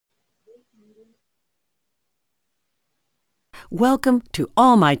Welcome to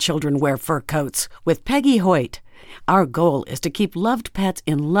All My Children Wear Fur Coats with Peggy Hoyt. Our goal is to keep loved pets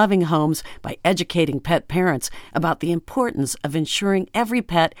in loving homes by educating pet parents about the importance of ensuring every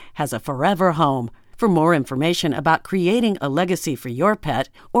pet has a forever home. For more information about creating a legacy for your pet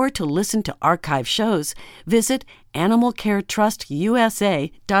or to listen to archive shows, visit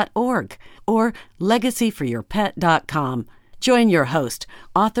animalcaretrustusa.org or legacyforyourpet.com. Join your host,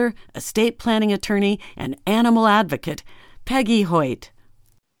 author, estate planning attorney, and animal advocate, Peggy Hoyt.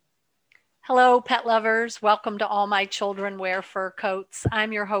 Hello, pet lovers. Welcome to All My Children Wear Fur Coats.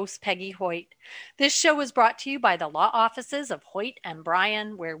 I'm your host, Peggy Hoyt. This show is brought to you by the law offices of Hoyt and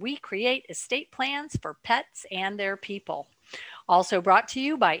Bryan, where we create estate plans for pets and their people. Also brought to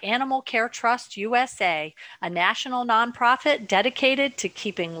you by Animal Care Trust USA, a national nonprofit dedicated to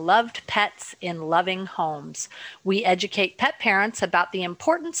keeping loved pets in loving homes. We educate pet parents about the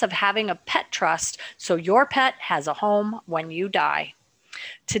importance of having a pet trust so your pet has a home when you die.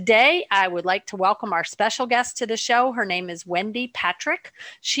 Today, I would like to welcome our special guest to the show. Her name is Wendy Patrick.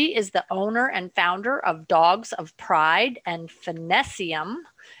 She is the owner and founder of Dogs of Pride and Finessium,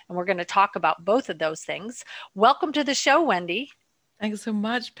 and we're going to talk about both of those things. Welcome to the show, Wendy. Thanks so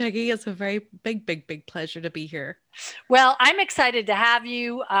much, Peggy. It's a very big pleasure to be here. Well, I'm excited to have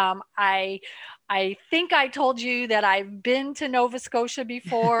you. I think I told you that I've been to Nova Scotia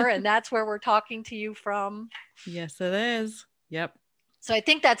before, and that's where we're talking to you from. Yes, it is. Yep. So I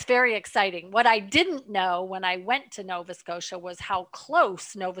think that's very exciting. What I didn't know when I went to Nova Scotia was how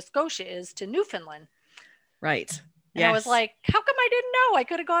close Nova Scotia is to Newfoundland. Right. And I was like, how come I didn't know? I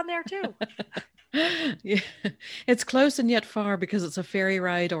could have gone there too. Yeah, it's close and yet far because it's a ferry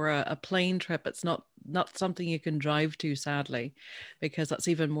ride or a plane trip. It's not something you can drive to, sadly, because that's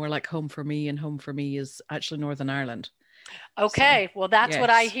even more like home for me, and home for me is actually Northern Ireland. Okay, so, well, that's what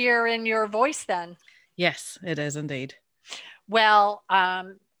I hear in your voice then. Yes, it is indeed. Well, I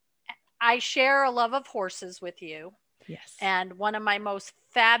share a love of horses with you. Yes. And one of my most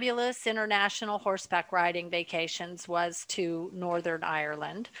fabulous international horseback riding vacations was to Northern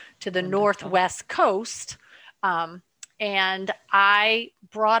Ireland, to the northwest coast. And I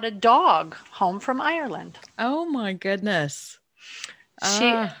brought a dog home from Ireland. Oh my goodness.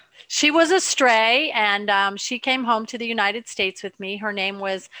 She was a stray, and she came home to the United States with me. Her name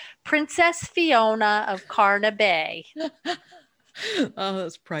was Princess Fiona of Carna Bay. Oh,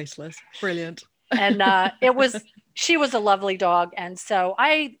 that's priceless. Brilliant. And she was a lovely dog. And so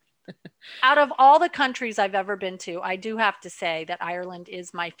out of all the countries I've ever been to, I do have to say that Ireland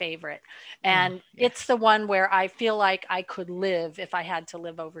is my favorite. And It's the one where I feel like I could live if I had to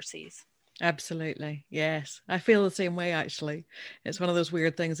live overseas. Absolutely. Yes. I feel the same way, actually. It's one of those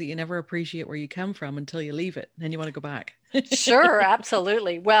weird things that you never appreciate where you come from until you leave it. And then you want to go back. Sure.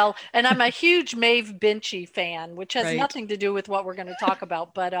 Absolutely. Well, and I'm a huge Maeve Binchy fan, which has nothing to do with what we're going to talk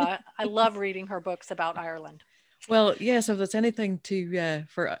about. But I love reading her books about Ireland. Well, yes, if there's anything to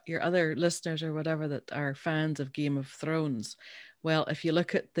for your other listeners or whatever that are fans of Game of Thrones, well, if you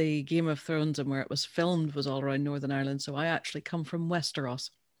look at the Game of Thrones and where it was filmed was all around Northern Ireland. So I actually come from Westeros.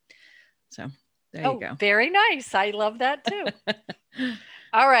 So there you go. Very nice. I love that too.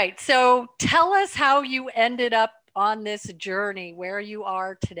 All right. So tell us how you ended up on this journey, where you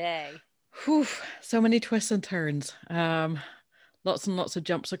are today. Whew, so many twists and turns. Lots and lots of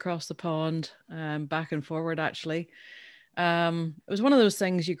jumps across the pond, back and forward, actually. It was one of those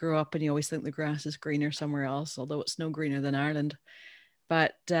things you grow up and you always think the grass is greener somewhere else, although it's no greener than Ireland.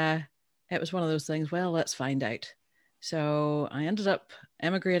 But it was one of those things, well, let's find out. So I ended up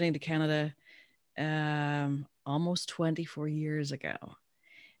emigrating to Canada almost 24 years ago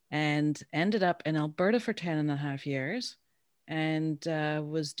and ended up in Alberta for 10 and a half years and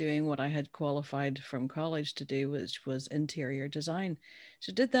was doing what I had qualified from college to do, which was interior design.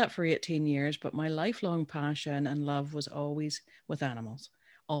 So did that for 18 years, but my lifelong passion and love was always with animals,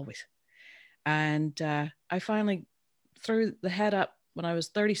 always. And I finally threw the head up when I was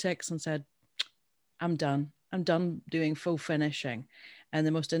 36 and said, I'm done doing faux finishing. And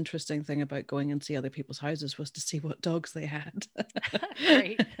the most interesting thing about going and see other people's houses was to see what dogs they had.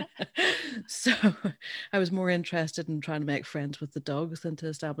 Great. So I was more interested in trying to make friends with the dogs than to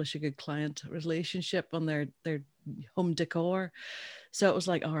establish a good client relationship on their home decor. So it was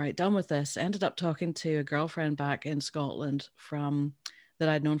like, all right, done with this. Ended up talking to a girlfriend back in Scotland that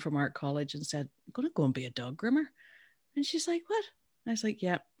I'd known from art college and said, I'm going to go and be a dog groomer. And she's like, what? I was like,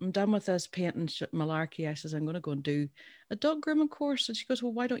 yeah, I'm done with this painting malarkey. I says, I'm going to go and do a dog grooming course. And she goes,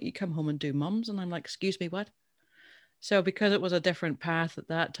 well, why don't you come home and do mums? And I'm like, excuse me, what? So because it was a different path at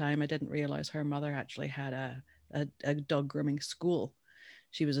that time, I didn't realize her mother actually had a dog grooming school.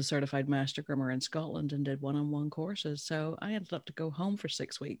 she was a certified master groomer in Scotland and did one-on-one courses. So I ended up to go home for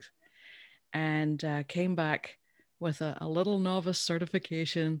 6 weeks and came back with a little novice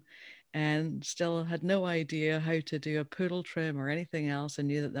certification and still had no idea how to do a poodle trim or anything else. I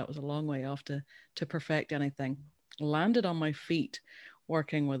knew that that was a long way off to perfect anything. Landed on my feet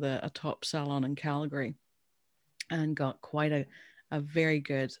working with a top salon in Calgary and got quite a very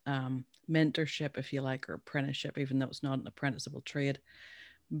good mentorship, if you like, or apprenticeship, even though it's not an apprenticeable trade.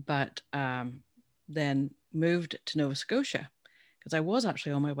 But then moved to Nova Scotia because I was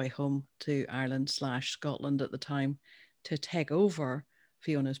actually on my way home to Ireland/Scotland at the time to take over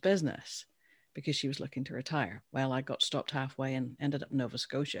Fiona's business because she was looking to retire. Well, I got stopped halfway and ended up in Nova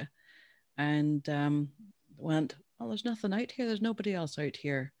Scotia and went, well, there's nothing out here. There's nobody else out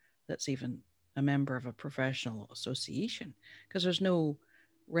here that's even a member of a professional association because there's no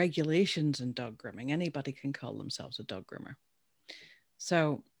regulations in dog grooming. Anybody can call themselves a dog groomer.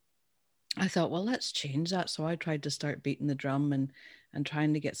 So I thought, well, let's change that. So I tried to start beating the drum and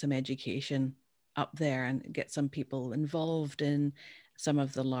trying to get some education up there and get some people involved in some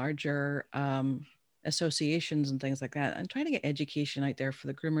of the larger associations and things like that, and trying to get education out there for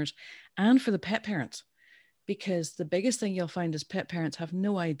the groomers and for the pet parents. Because the biggest thing you'll find is pet parents have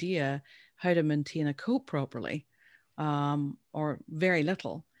no idea how to maintain a coat properly, or very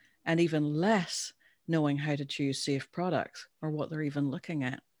little, and even less knowing how to choose safe products or what they're even looking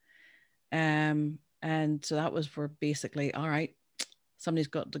at. And so that was for basically, all right, somebody's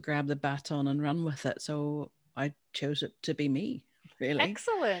got to grab the baton and run with it. So I chose it to be me, really.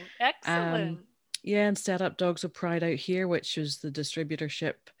 Excellent. Yeah, and set up Dogs of Pride out here, which is the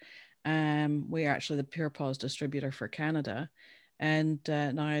distributorship. We are actually the Pure Paws distributor for Canada. And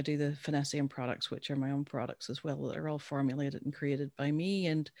now I do the Finessium products, which are my own products as well. They're all formulated and created by me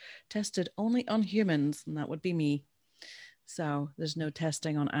and tested only on humans, and that would be me. So there's no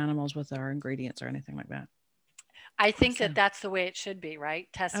testing on animals with our ingredients or anything like that. I think that's the way it should be, right?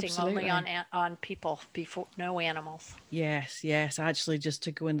 Testing Absolutely. only on people, before no animals. Yes. Actually, just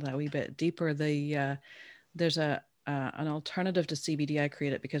to go into that a wee bit deeper, there's an alternative to CBD I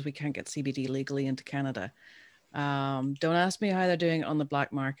created because we can't get CBD legally into Canada. Don't ask me how they're doing it on the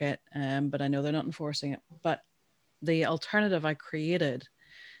black market, but I know they're not enforcing it. But the alternative I created,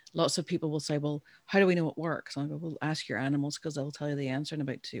 lots of people will say, well, how do we know it works? And I'll go, well, ask your animals because they'll tell you the answer in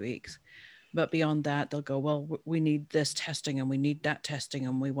about 2 weeks. But beyond that, they'll go, well, we need this testing and we need that testing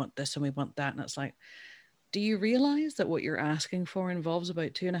and we want this and we want that. And it's like, do you realize that what you're asking for involves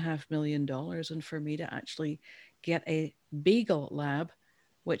about $2.5 million? And for me to actually get a Beagle lab,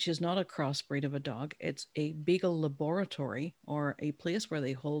 which is not a crossbreed of a dog, it's a Beagle laboratory or a place where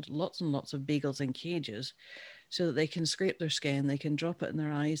they hold lots and lots of beagles in cages so that they can scrape their skin, they can drop it in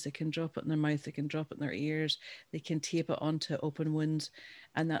their eyes, they can drop it in their mouth, they can drop it in their ears, they can tape it onto open wounds.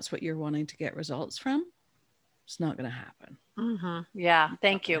 And that's what you're wanting to get results from. It's not going to happen. Mm-hmm. Yeah.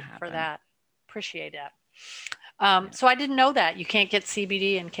 Thank you for that. Appreciate that. So I didn't know that you can't get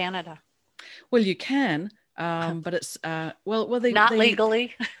CBD in Canada. Well, you can, but it's they not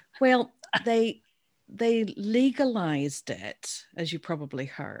legally. Well, they legalized it, as you probably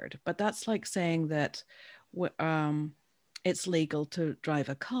heard, but that's like saying that it's legal to drive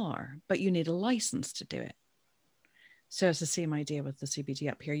a car, but you need a license to do it. So it's the same idea with the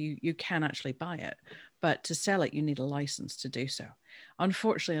CBD up here. You can actually buy it, but to sell it, you need a license to do so.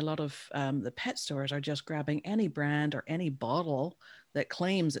 Unfortunately, a lot of the pet stores are just grabbing any brand or any bottle that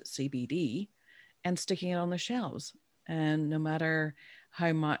claims it's CBD and sticking it on the shelves. And no matter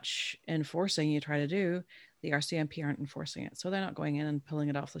how much enforcing you try to do, the RCMP aren't enforcing it. So they're not going in and pulling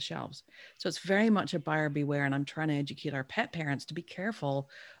it off the shelves. So it's very much a buyer beware. And I'm trying to educate our pet parents to be careful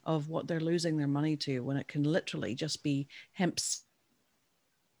of what they're losing their money to when it can literally just be hemp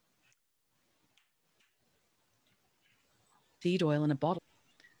seed oil in a bottle.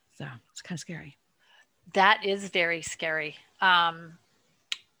 So it's kind of scary. That is very scary.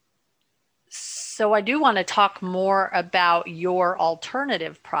 So I do want to talk more about your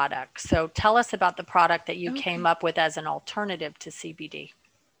alternative product. So tell us about the product that you came up with as an alternative to CBD.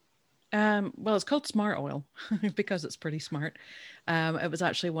 Well, it's called Smart Oil because it's pretty smart. It was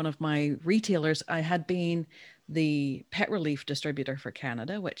actually one of my retailers. I had been the Pet Relief distributor for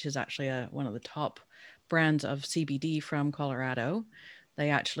Canada, which is actually one of the top brands of CBD from Colorado.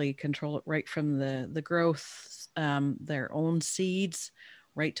 They actually control it right from the growth, their own seeds,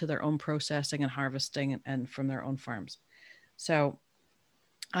 right to their own processing and harvesting and from their own farms. So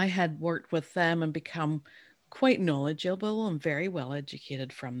I had worked with them and become quite knowledgeable and very well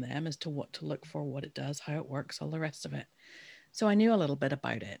educated from them as to what to look for, what it does, how it works, all the rest of it. So I knew a little bit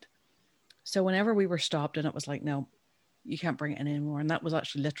about it. So whenever we were stopped and it was like, no, you can't bring it in anymore. And that was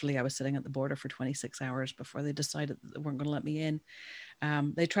actually literally, I was sitting at the border for 26 hours before they decided that they weren't going to let me in.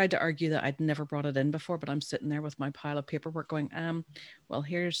 They tried to argue that I'd never brought it in before, but I'm sitting there with my pile of paperwork going, well,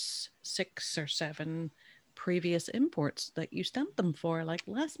 here's 6 or 7 previous imports that you stamped them for like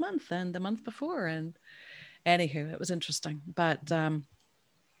last month and the month before. And anywho, it was interesting. But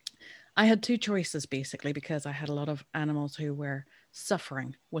I had 2 choices basically, because I had a lot of animals who were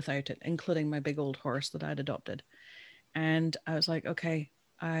suffering without it, including my big old horse that I'd adopted. And I was like, okay,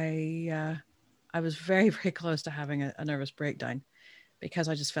 I was very, very close to having a nervous breakdown, because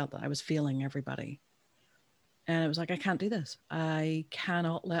I just felt that I was feeling everybody. And it was like, I can't do this. I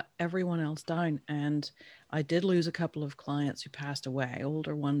cannot let everyone else down. And I did lose a couple of clients who passed away,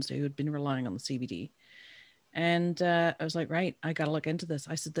 older ones who had been relying on the CBD. And I was like, right, I got to look into this.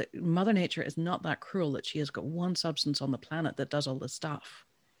 I said that Mother Nature is not that cruel that she has got one substance on the planet that does all this stuff.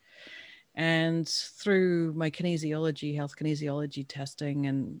 And through my kinesiology, health kinesiology testing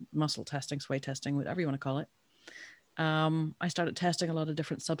and muscle testing, sway testing, whatever you want to call it, I started testing a lot of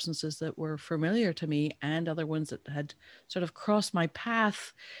different substances that were familiar to me and other ones that had sort of crossed my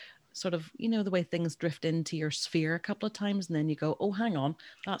path, sort of, you know, the way things drift into your sphere a couple of times. And then you go, oh, hang on,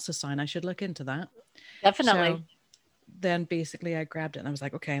 that's a sign I should look into that. Definitely. So then basically I grabbed it and I was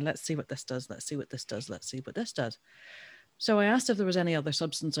like, okay, let's see what this does. Let's see what this does. Let's see what this does. So I asked if there was any other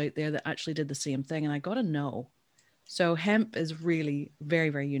substance out there that actually did the same thing. And I got a no. So hemp is really very,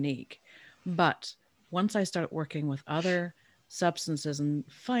 very unique. But once I started working with other substances and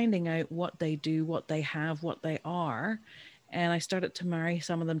finding out what they do, what they have, what they are, and I started to marry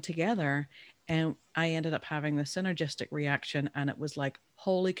some of them together, and I ended up having the synergistic reaction. And it was like,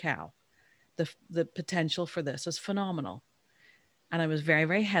 holy cow, the potential for this is phenomenal. And I was very,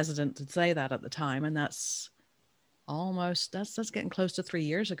 very hesitant to say that at the time. And that's getting close to 3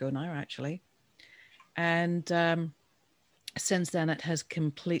 years ago now, actually. And since then, it has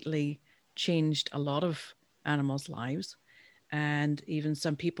completely changed a lot of animals' lives. And even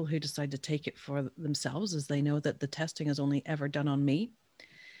some people who decide to take it for themselves, as they know that the testing is only ever done on me.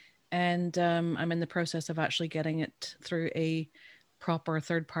 And I'm in the process of actually getting it through a proper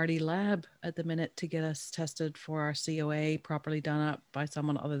third-party lab at the minute to get us tested for our COA, properly done up by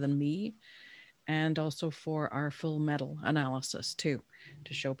someone other than me, and also for our full metal analysis too,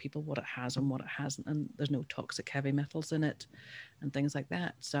 to show people what it has and what it hasn't, and there's no toxic heavy metals in it and things like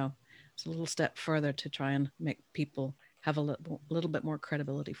that. So it's a little step further to try and make people have a little bit more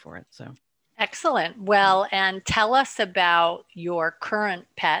credibility for it. So excellent. Well, and tell us about your current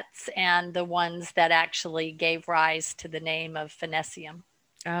pets and the ones that actually gave rise to the name of Phenecium.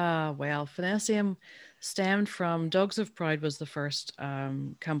 Well, Phenecium stemmed from Dogs of Pride, was the first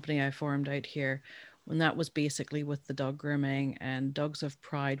company I formed out here, when that was basically with the dog grooming. And Dogs of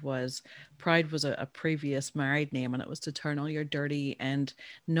Pride was a previous married name, and it was to turn all your dirty and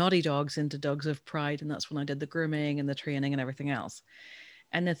naughty dogs into Dogs of Pride. And that's when I did the grooming and the training and everything else.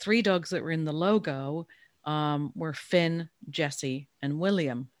 And the 3 dogs that were in the logo were Finn, Jesse, and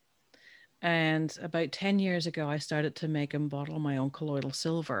William. And about 10 years ago, I started to make and bottle my own colloidal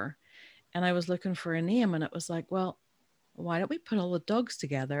silver. And I was looking for a name, and it was like, well, why don't we put all the dogs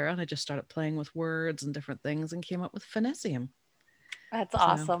together? And I just started playing with words and different things and came up with Phenecium. That's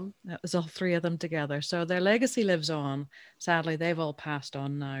awesome. That was all 3 of them together. So their legacy lives on. Sadly, they've all passed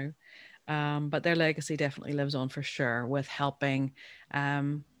on now. But their legacy definitely lives on for sure, with helping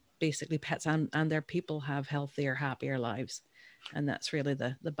basically pets and their people have healthier, happier lives. And that's really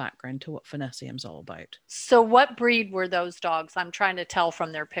the background to what Phenecium's all about. So what breed were those dogs? I'm trying to tell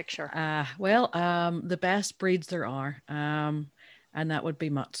from their picture. The best breeds there are. And that would be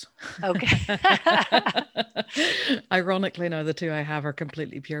mutts. Okay. Ironically, now the 2 I have are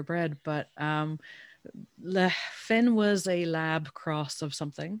completely purebred, but Finn was a lab cross of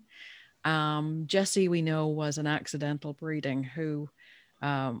something. Jessie, we know, was an accidental breeding who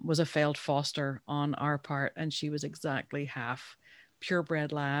was a failed foster on our part, and she was exactly half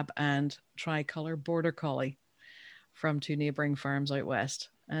purebred lab and tricolor border collie from 2 neighboring farms out west.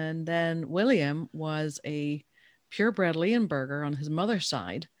 And then William was a purebred Leonberger on his mother's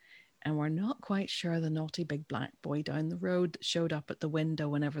side, and we're not quite sure the naughty big black boy down the road showed up at the window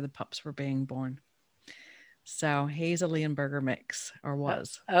whenever the pups were being born. So he's a Leonberger mix, or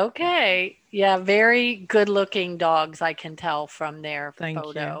was. Okay. Yeah, very good looking dogs, I can tell from their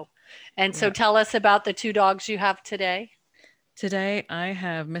photo. You. And so tell us about the 2 dogs you have today. Today I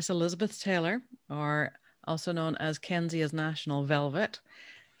have Miss Elizabeth Taylor, or also known as Kenzia's National Velvet.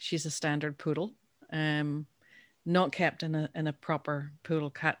 She's a standard poodle, not kept in a proper poodle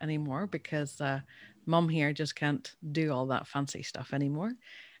cut anymore, because mum here just can't do all that fancy stuff anymore.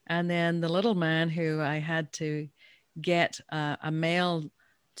 And then the little man who I had to get a male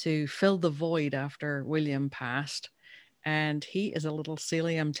to fill the void after William passed. And he is a little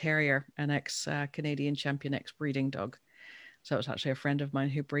Sealyham Terrier, an ex-Canadian champion ex-breeding dog. So it's actually a friend of mine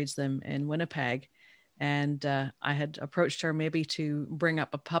who breeds them in Winnipeg. And I had approached her maybe to bring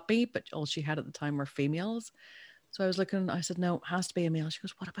up a puppy, but all she had at the time were females. So I was looking, I said, no, it has to be a male. She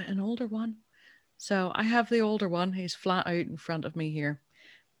goes, what about an older one? So I have the older one. He's flat out in front of me here,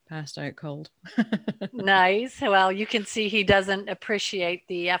 passed out cold. Nice. Well, you can see he doesn't appreciate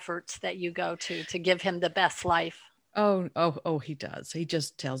the efforts that you go to give him the best life. Oh, he does. He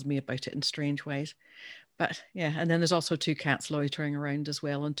just tells me about it in strange ways. But yeah, and then there's also 2 cats loitering around as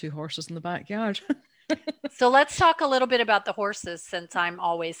well and 2 horses in the backyard. So let's talk a little bit about the horses, since I'm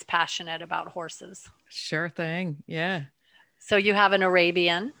always passionate about horses. Sure thing. Yeah. So you have an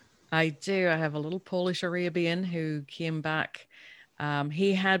Arabian. I do. I have a little Polish Arabian who came back.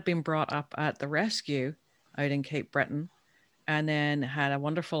 He had been brought up at the rescue out in Cape Breton and then had a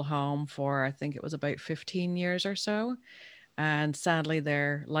wonderful home for, I think it was about 15 years or so. And sadly,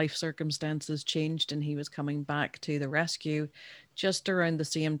 their life circumstances changed and he was coming back to the rescue just around the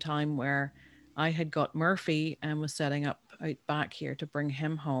same time where I had got Murphy and was setting up out back here to bring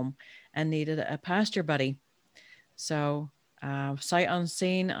him home and needed a pasture buddy. So sight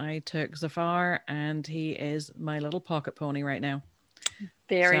unseen, I took Zafar and he is my little pocket pony right now.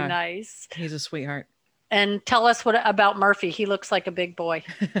 Very nice. He's a sweetheart. And tell us what about Murphy. He looks like a big boy.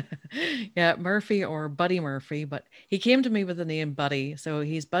 Yeah, Murphy or Buddy Murphy, but he came to me with the name Buddy. So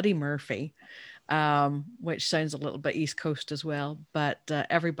he's Buddy Murphy, which sounds a little bit East Coast as well. But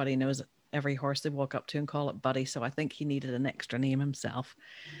everybody knows every horse they walk up to and call it Buddy. So I think he needed an extra name himself.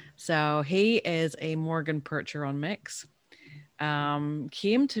 So he is a Morgan Percheron mix.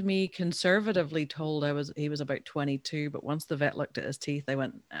 Came to me conservatively told he was about 22, but once the vet looked at his teeth, they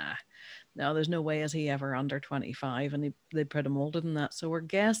went, no, there's no way is he ever under 25, and they put him older than that. So we're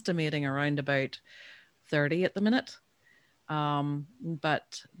guesstimating around about 30 at the minute.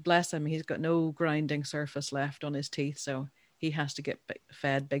 But bless him, he's got no grinding surface left on his teeth, so he has to get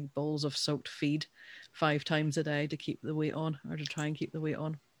fed big bowls of soaked feed 5 times a day to keep the weight on, or to try and keep the weight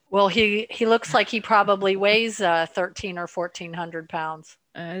on. Well, he looks like he probably weighs 13 or 1,400 pounds.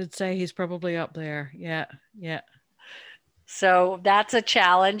 I'd say he's probably up there. Yeah. So that's a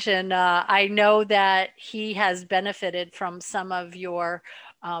challenge. And I know that he has benefited from some of your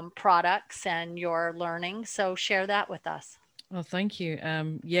products and your learning. So share that with us. Well, thank you.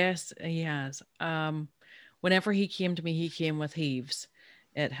 Yes, he has. Whenever he came to me, he came with Heaves.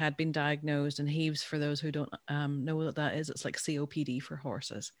 It had been diagnosed, and Heaves, for those who don't know what that is, it's like COPD for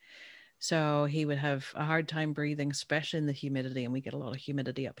horses. So he would have a hard time breathing, especially in the humidity, and we get a lot of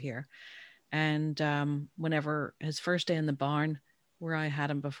humidity up here. And whenever his first day in the barn, where I had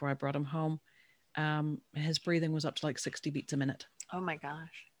him before I brought him home, his breathing was up to like 60 beats a minute. Oh my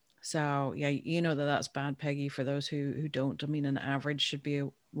gosh. So yeah, you know that's bad, Peggy, for those who don't. I mean, an average should be a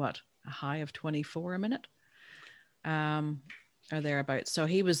high of 24 a minute. Or thereabouts. So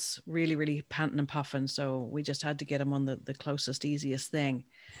he was really, really panting and puffing. So we just had to get him on the closest, easiest thing.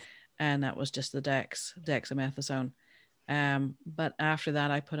 And that was just the dexamethasone. But after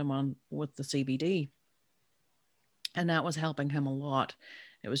that, I put him on with the CBD. And that was helping him a lot.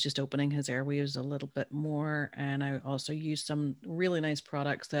 It was just opening his airways a little bit more. And I also used some really nice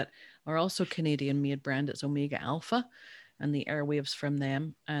products that are also Canadian made brand. It's Omega Alpha. And the airwaves from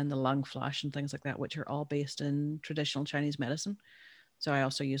them and the lung flash and things like that, which are all based in traditional Chinese medicine. So I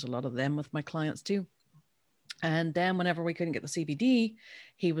also use a lot of them with my clients too. And then whenever we couldn't get the CBD,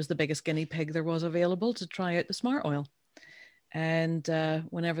 he was the biggest guinea pig there was available to try out the smart oil. And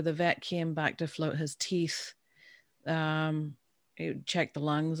whenever the vet came back to float his teeth, he checked the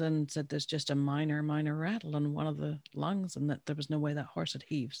lungs and said there's just a minor rattle in one of the lungs and that there was no way that horse had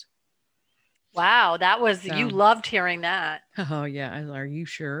Heaves. Wow, you loved hearing that. Oh yeah. I was like, are you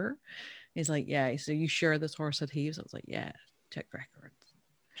sure? He's like, yeah. So you sure this horse had Heaves? I was like, yeah, check records.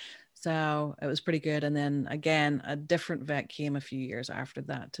 So it was pretty good. And then again, a different vet came a few years after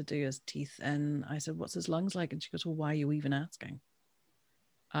that to do his teeth. And I said, what's his lungs like? And she goes, well, why are you even asking?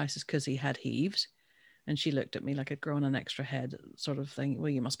 I said, because he had Heaves. And she looked at me like I'd grown an extra head sort of thing. Well,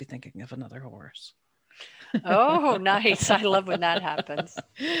 you must be thinking of another horse. Oh, nice. I love when that happens.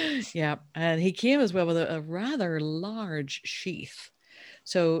 Yeah. And he came as well with a rather large sheath.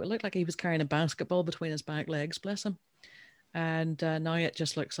 So it looked like he was carrying a basketball between his back legs, bless him. And now it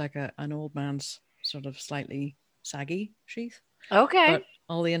just looks like an old man's sort of slightly saggy sheath. Okay. But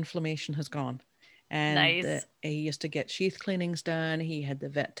all the inflammation has gone. And nice. He used to get sheath cleanings done. He had the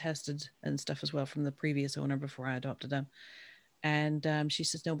vet tested and stuff as well from the previous owner before I adopted him. And she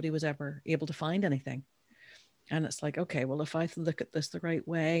says nobody was ever able to find anything. And it's like, okay, well, if I look at this the right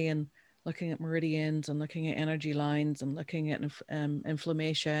way and looking at meridians and looking at energy lines and looking at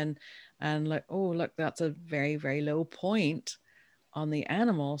inflammation and like, oh, look, that's a very, very low point on the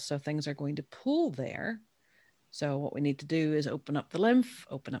animal. So things are going to pull there. So what we need to do is open up the lymph,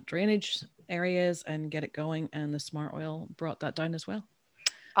 open up drainage areas and get it going. And the Smart Oil brought that down as well.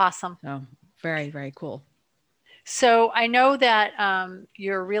 Awesome. So very, very cool. So I know that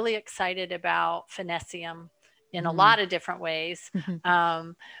you're really excited about Finessium in a lot of different ways.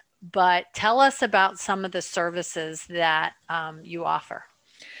 But tell us about some of the services that you offer.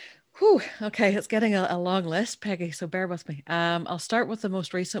 Whew, okay, it's getting a long list, Peggy, so bear with me. I'll start with the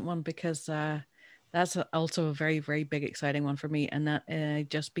most recent one because that's also a very, very big, exciting one for me. And that I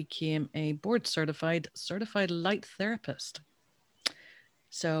just became a board certified light therapist.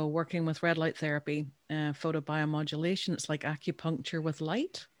 So working with red light therapy, photobiomodulation, it's like acupuncture with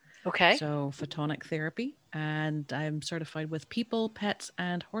light. Okay. So photonic therapy, and I'm certified with people, pets,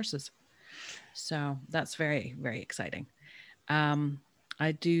 and horses. So that's very, very exciting.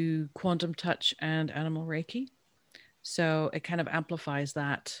 I do quantum touch and animal Reiki. So it kind of amplifies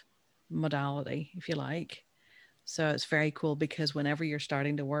that modality, if you like. So it's very cool because whenever you're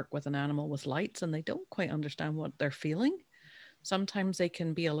starting to work with an animal with lights and they don't quite understand what they're feeling, sometimes they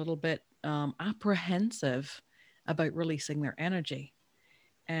can be a little bit apprehensive about releasing their energy.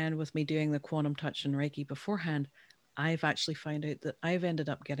 And with me doing the quantum touch and Reiki beforehand, I've actually found out that I've ended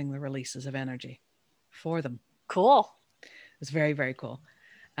up getting the releases of energy for them. Cool. It's very, very cool.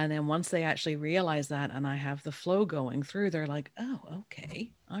 And then once they actually realize that and I have the flow going through, they're like, oh,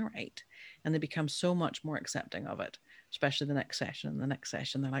 okay, all right. And they become so much more accepting of it, especially the next session. And the next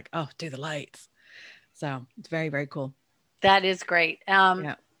session, they're like, oh, do the lights. So it's very, very cool. That is great.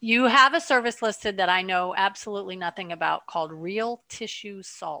 Yeah. You have a service listed that I know absolutely nothing about called Real Tissue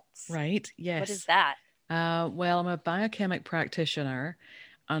Salts. Right. Yes. What is that? Well, I'm a biochemic practitioner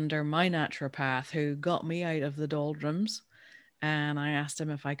under my naturopath who got me out of the doldrums. And I asked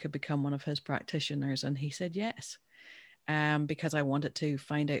him if I could become one of his practitioners. And he said yes, because I wanted to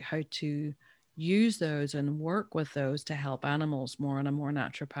find out how to use those and work with those to help animals more in a more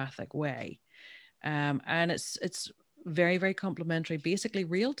naturopathic way. And it's very, very complementary. Basically,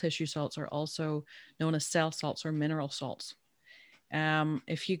 real tissue salts are also known as cell salts or mineral salts.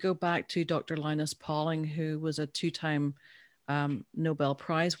 If you go back to Dr. Linus Pauling, who was a 2-time Nobel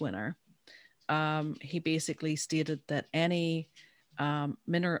Prize winner, he basically stated that any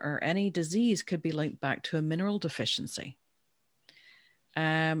mineral or any disease could be linked back to a mineral deficiency.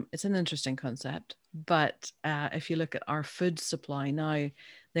 It's an interesting concept, but if you look at our food supply now,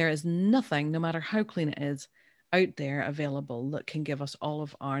 there is nothing, no matter how clean it is, out there available that can give us all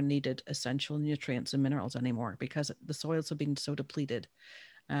of our needed essential nutrients and minerals anymore because the soils have been so depleted.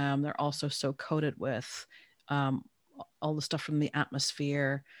 They're also so coated with all the stuff from the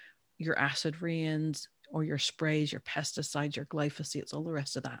atmosphere, your acid rains or your sprays, your pesticides, your glyphosates, all the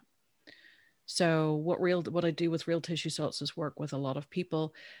rest of that. So what I do with Real Tissue Salts is work with a lot of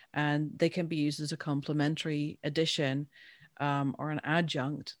people, and they can be used as a complementary addition or an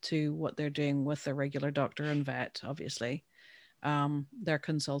adjunct to what they're doing with their regular doctor and vet. Obviously, they're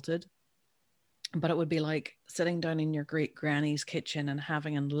consulted, but it would be like sitting down in your great granny's kitchen and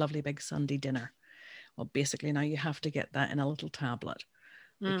having a lovely big Sunday dinner. Well, basically now you have to get that in a little tablet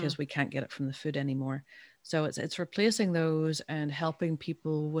because we can't get it from the food anymore. So it's replacing those and helping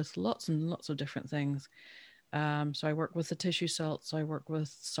people with lots and lots of different things. So I work with the tissue salts. I work with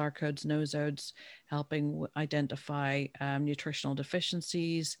sarcodes, nosodes, helping identify nutritional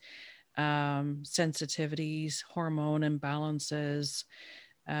deficiencies, sensitivities, hormone imbalances,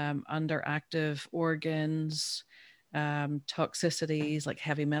 underactive organs, toxicities like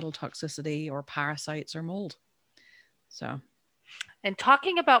heavy metal toxicity or parasites or mold. So. And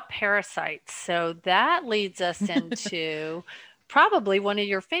talking about parasites, so that leads us into probably one of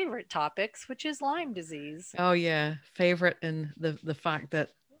your favorite topics, which is Lyme disease. Oh yeah, favorite in the fact that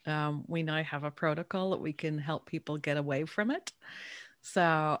we now have a protocol that we can help people get away from it.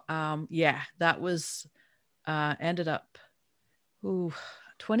 So yeah, that was ended up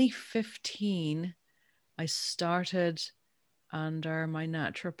 2015. I started under my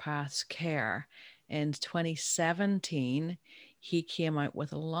naturopath's care. In 2017, he came out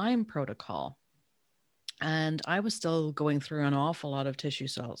with a Lyme protocol. And I was still going through an awful lot of tissue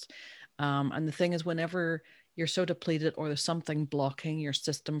salts. And the thing is, whenever you're so depleted or there's something blocking your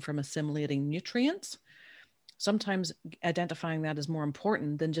system from assimilating nutrients, sometimes identifying that is more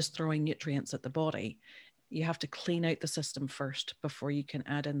important than just throwing nutrients at the body. You have to clean out the system first before you can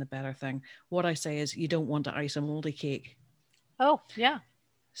add in the better thing. What I say is you don't want to ice a moldy cake. Oh, yeah.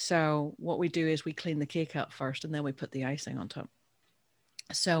 So what we do is we clean the cake up first and then we put the icing on top.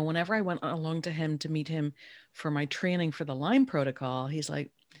 So whenever I went along to him to meet him for my training for the Lyme protocol, he's like,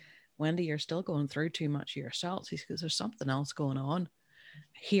 Wendy, you're still going through too much of your salts. He goes, there's something else going on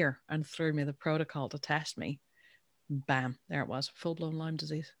here, and threw me the protocol to test me. Bam, there it was, full-blown Lyme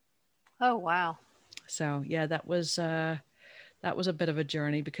disease. Oh, wow. So yeah, that was a bit of a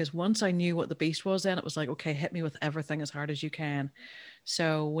journey, because once I knew what the beast was, then it was like, okay, hit me with everything as hard as you can.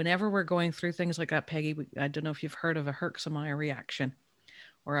 So whenever we're going through things like that, Peggy, I don't know if you've heard of a Herxheimer reaction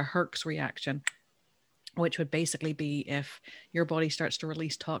or a Herx reaction, which would basically be if your body starts to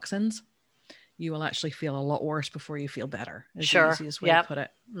release toxins, you will actually feel a lot worse before you feel better. Is Sure. the easiest way to put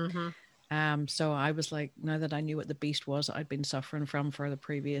it. So I was like, now that I knew what the beast was, I'd been suffering from for the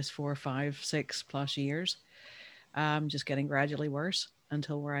previous 4, 5, 6+ years, just getting gradually worse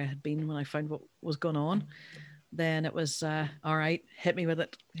until where I had been when I found what was going on. Then it was, all right, hit me with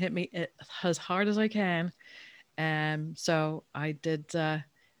it. Hit me as hard as I can. So I did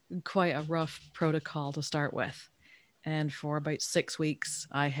quite a rough protocol to start with. And for about 6 weeks,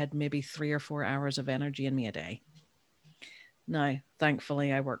 I had maybe 3 or 4 hours of energy in me a day. Now,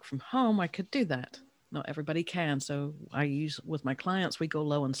 thankfully, I work from home. I could do that. Not everybody can. So I use, with my clients, we go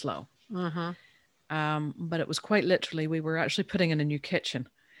low and slow. But it was quite literally, we were actually putting in a new kitchen.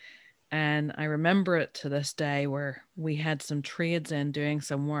 And I remember it to this day, where we had some trades in doing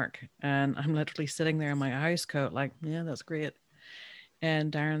some work. And I'm literally sitting there in my house coat like, yeah, that's great.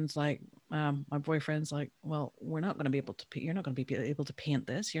 And Darren's like, my boyfriend's like, well, we're not going to be able to, you're not going to be able to paint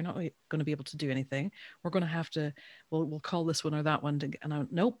this. You're not going to be able to do anything. We're going to have to, we'll call this one or that one. And I,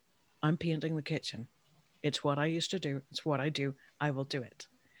 nope, I'm painting the kitchen. It's what I used to do. It's what I do. I will do it.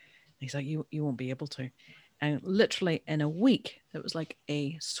 And he's like, you won't be able to. And literally in a week, it was like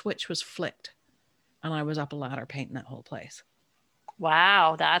a switch was flicked and I was up a ladder painting that whole place.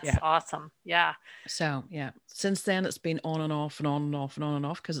 Wow, that's awesome. Yeah. So yeah, since then it's been on and off and on and off and on and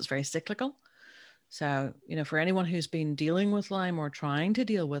off, because it's very cyclical. So, for anyone who's been dealing with Lyme or trying to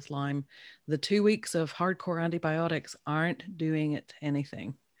deal with Lyme, the 2 weeks of hardcore antibiotics aren't doing it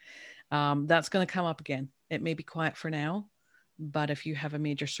anything. That's going to come up again. It may be quiet for now, but if you have a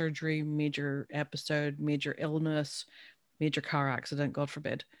major surgery, major episode, major illness, major car accident, God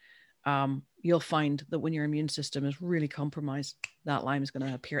forbid, you'll find that when your immune system is really compromised, that Lyme is going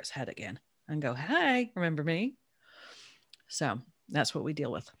to appear its head again and go, hey, remember me? So that's what we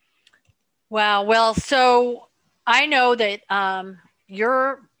deal with. Wow. Well, so I know that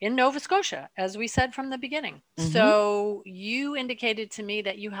you're in Nova Scotia, as we said from the beginning. So you indicated to me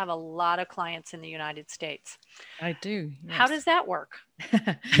that you have a lot of clients in the United States. I do. Yes. How does that work?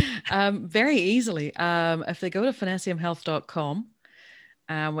 Very easily. If they go to finessiumhealth.com,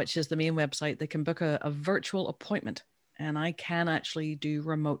 which is the main website, they can book a virtual appointment, and I can actually do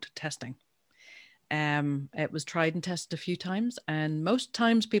remote testing. It was tried and tested a few times, and most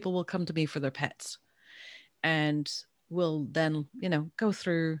times people will come to me for their pets, and we'll then, go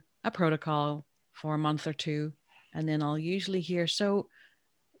through a protocol for a month or two, and then I'll usually hear, so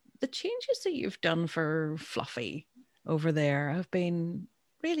the changes that you've done for Fluffy over there have been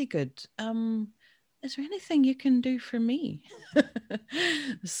really good. Is there anything you can do for me?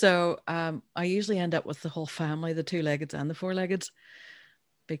 So I usually end up with the whole family, the 2-leggeds and the 4-leggeds,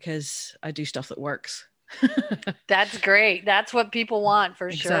 because I do stuff that works. That's great. That's what people want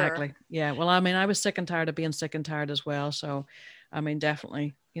for sure. Exactly. Yeah. Well, I was sick and tired of being sick and tired as well. So,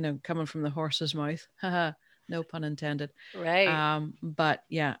 definitely, coming from the horse's mouth, no pun intended. Right. But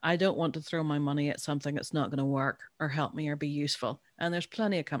yeah, I don't want to throw my money at something that's not going to work or help me or be useful. And there's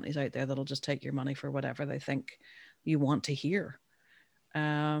plenty of companies out there that'll just take your money for whatever they think you want to hear.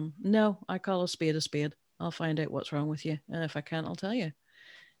 No, I call a spade a spade. I'll find out what's wrong with you. And if I can't, I'll tell you.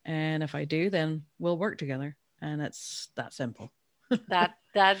 And if I do, then we'll work together. And it's that simple.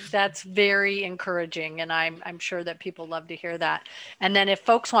 That's very encouraging, and I'm sure that people love to hear that. And then if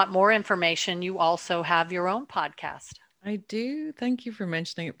folks want more information, you also have your own podcast. I do. Thank you for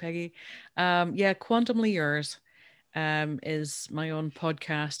mentioning it, Peggy. Quantumly Yours is my own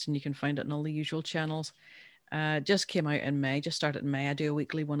podcast, and you can find it on all the usual channels. Just came out in May, just started in May. I do a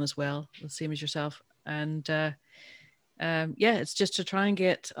weekly one as well, the same as yourself. And it's just to try and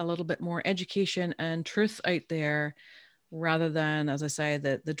get a little bit more education and truth out there, rather than, as I say,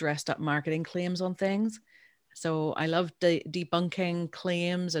 the dressed up marketing claims on things. So I love debunking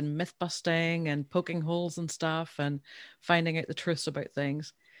claims and myth busting and poking holes and stuff and finding out the truths about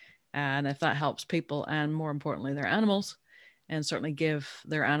things. And if that helps people, and more importantly, their animals, and certainly give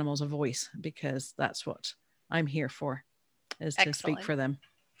their animals a voice, because that's what I'm here for, is to speak for them.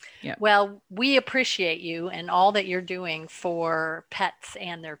 Yeah. Well, we appreciate you and all that you're doing for pets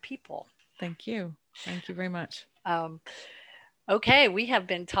and their people. Thank you. Thank you very much. Okay, we have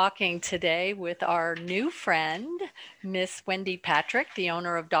been talking today with our new friend, Miss Wendy Patrick, the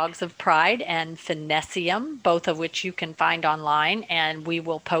owner of Dogs of Pride and Finessium, both of which you can find online and we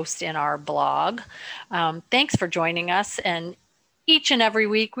will post in our blog. Thanks for joining us. And each and every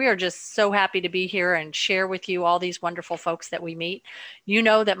week, we are just so happy to be here and share with you all these wonderful folks that we meet. You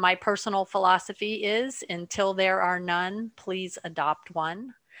know that my personal philosophy is, until there are none, please adopt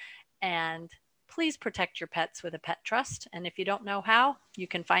one. And please protect your pets with a pet trust. And if you don't know how, you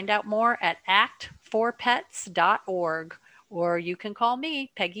can find out more at actforpets.org, or you can call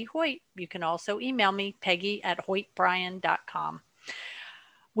me, Peggy Hoyt. You can also email me, peggy@hoytbryan.com.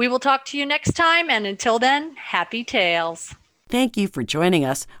 We will talk to you next time, and until then, happy tails. Thank you for joining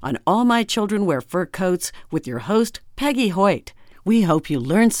us on All My Children Wear Fur Coats with your host, Peggy Hoyt. We hope you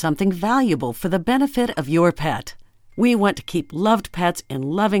learned something valuable for the benefit of your pet. We want to keep loved pets in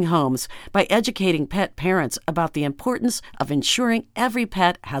loving homes by educating pet parents about the importance of ensuring every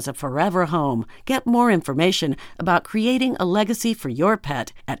pet has a forever home. Get more information about creating a legacy for your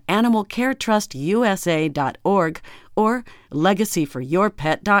pet at animalcaretrustusa.org or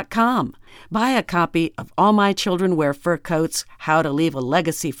legacyforyourpet.com. Buy a copy of All My Children Wear Fur Coats, How to Leave a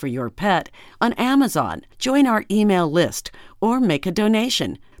Legacy for Your Pet on Amazon. Join our email list or make a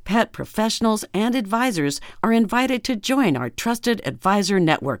donation. Pet professionals and advisors are invited to join our trusted advisor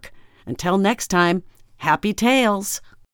network. Until next time, happy tails!